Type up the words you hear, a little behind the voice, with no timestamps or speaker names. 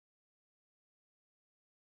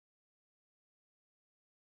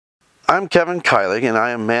I'm Kevin Kylig, and I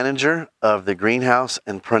am manager of the greenhouse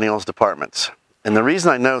and perennials departments. And the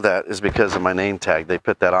reason I know that is because of my name tag. They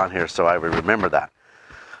put that on here so I would remember that.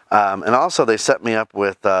 And also they set me up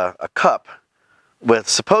with a cup with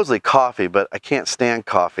supposedly coffee, but I can't stand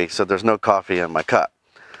coffee, so there's no coffee in my cup.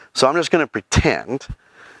 So I'm just going to pretend,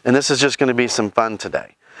 and this is just going to be some fun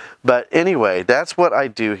today. But anyway, that's what I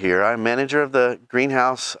do here. I'm manager of the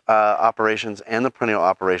greenhouse operations and the perennial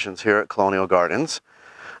operations here at Colonial Gardens.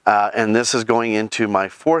 And this is going into my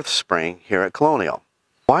 4th spring here at Colonial.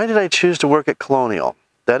 Why did I choose to work at Colonial?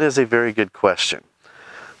 That is a very good question.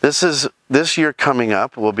 This year coming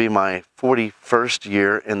up will be my 41st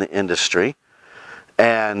year in the industry.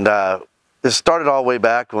 And it started all the way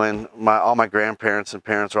back when all my grandparents and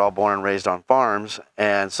parents were all born and raised on farms.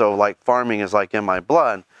 And so like farming is like in my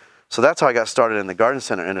blood. So that's how I got started in the garden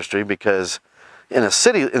center industry, because in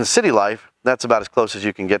city life, that's about as close as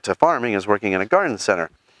you can get to farming, is working in a garden center.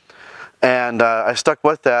 And I stuck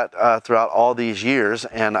with that throughout all these years,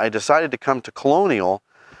 and I decided to come to Colonial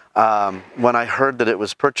when I heard that it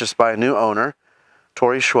was purchased by a new owner,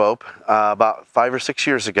 Tori Schwope, about 5 or 6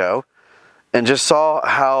 years ago, and just saw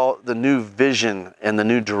how the new vision and the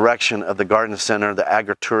new direction of the garden center, the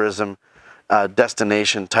agritourism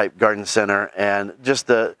destination type garden center, and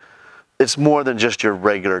just it's more than just your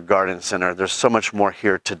regular garden center. There's so much more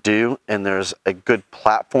here to do, and there's a good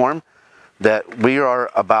platform that we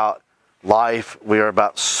are about life, we are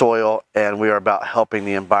about soil, and we are about helping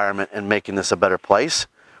the environment and making this a better place.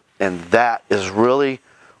 And that is really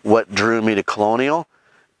what drew me to Colonial,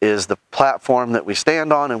 is the platform that we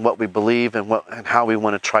stand on and what we believe and how we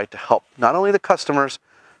want to try to help not only the customers,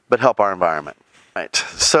 but help our environment. Right.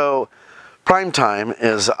 So prime time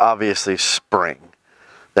is obviously spring.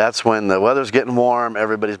 That's when the weather's getting warm,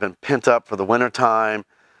 everybody's been pent up for the winter time,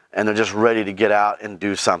 and they're just ready to get out and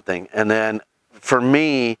do something. And then for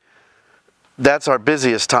me, that's our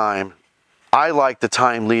busiest time. I like the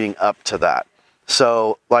time leading up to that.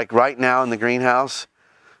 So like right now in the greenhouse,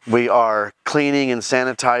 we are cleaning and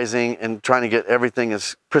sanitizing and trying to get everything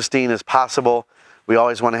as pristine as possible. We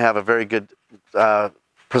always want to have a very good,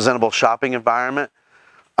 presentable shopping environment,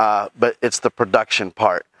 but it's the production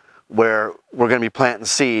part where we're going to be planting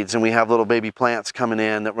seeds, and we have little baby plants coming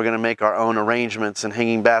in that we're going to make our own arrangements and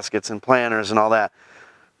hanging baskets and planters and all that.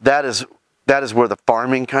 That is where the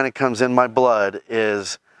farming kind of comes in my blood,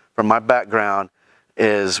 is from my background,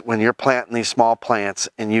 is when you're planting these small plants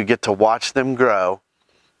and you get to watch them grow,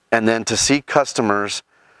 and then to see customers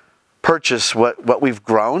purchase what we've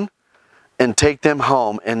grown and take them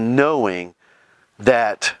home, and knowing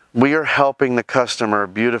that we are helping the customer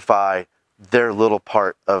beautify their little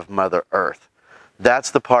part of Mother Earth. That's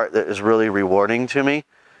the part that is really rewarding to me,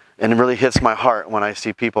 and it really hits my heart when I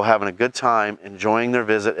see people having a good time, enjoying their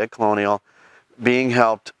visit at Colonial, being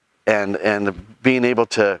helped, and being able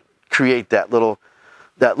to create that little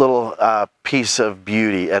piece of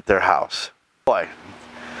beauty at their house. Boy,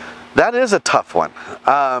 that is a tough one.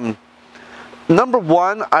 Number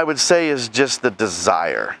one, I would say, is just the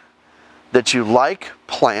desire that you like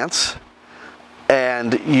plants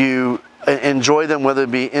and you enjoy them, whether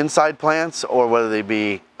it be inside plants or whether they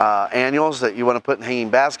be annuals that you want to put in hanging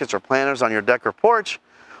baskets or planters on your deck or porch,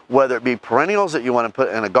 whether it be perennials that you want to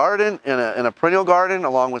put in a garden, in a perennial garden,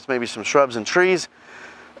 along with maybe some shrubs and trees.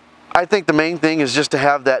 I think the main thing is just to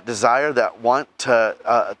have that desire, that want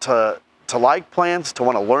to like plants, to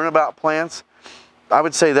want to learn about plants. I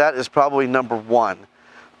would say that is probably number one,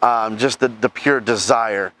 just the pure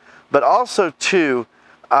desire. But also too,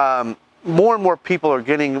 more and more people are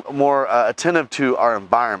getting more attentive to our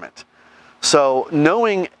environment. So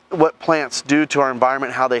knowing what plants do to our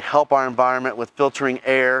environment, how they help our environment with filtering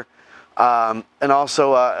air, and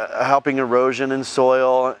also helping erosion in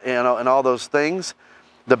soil, and all those things,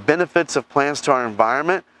 the benefits of plants to our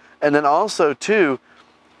environment, and then also too,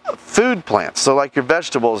 food plants. So like your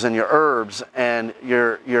vegetables and your herbs and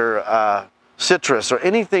your citrus, or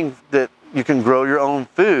anything that you can grow your own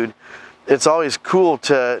food. It's always cool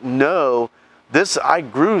to know this, I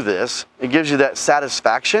grew this. It gives you that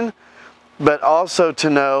satisfaction, but also to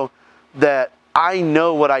know that I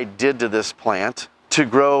know what I did to this plant to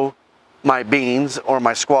grow my beans or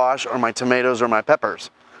my squash or my tomatoes or my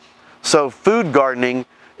peppers. So food gardening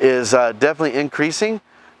is definitely increasing,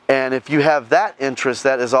 and if you have that interest,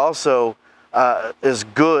 that is also is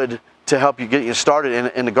good to help you get you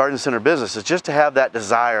started in the garden center business. It's just to have that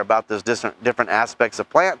desire about those different aspects of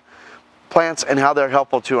plants and how they're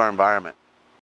helpful to our environment.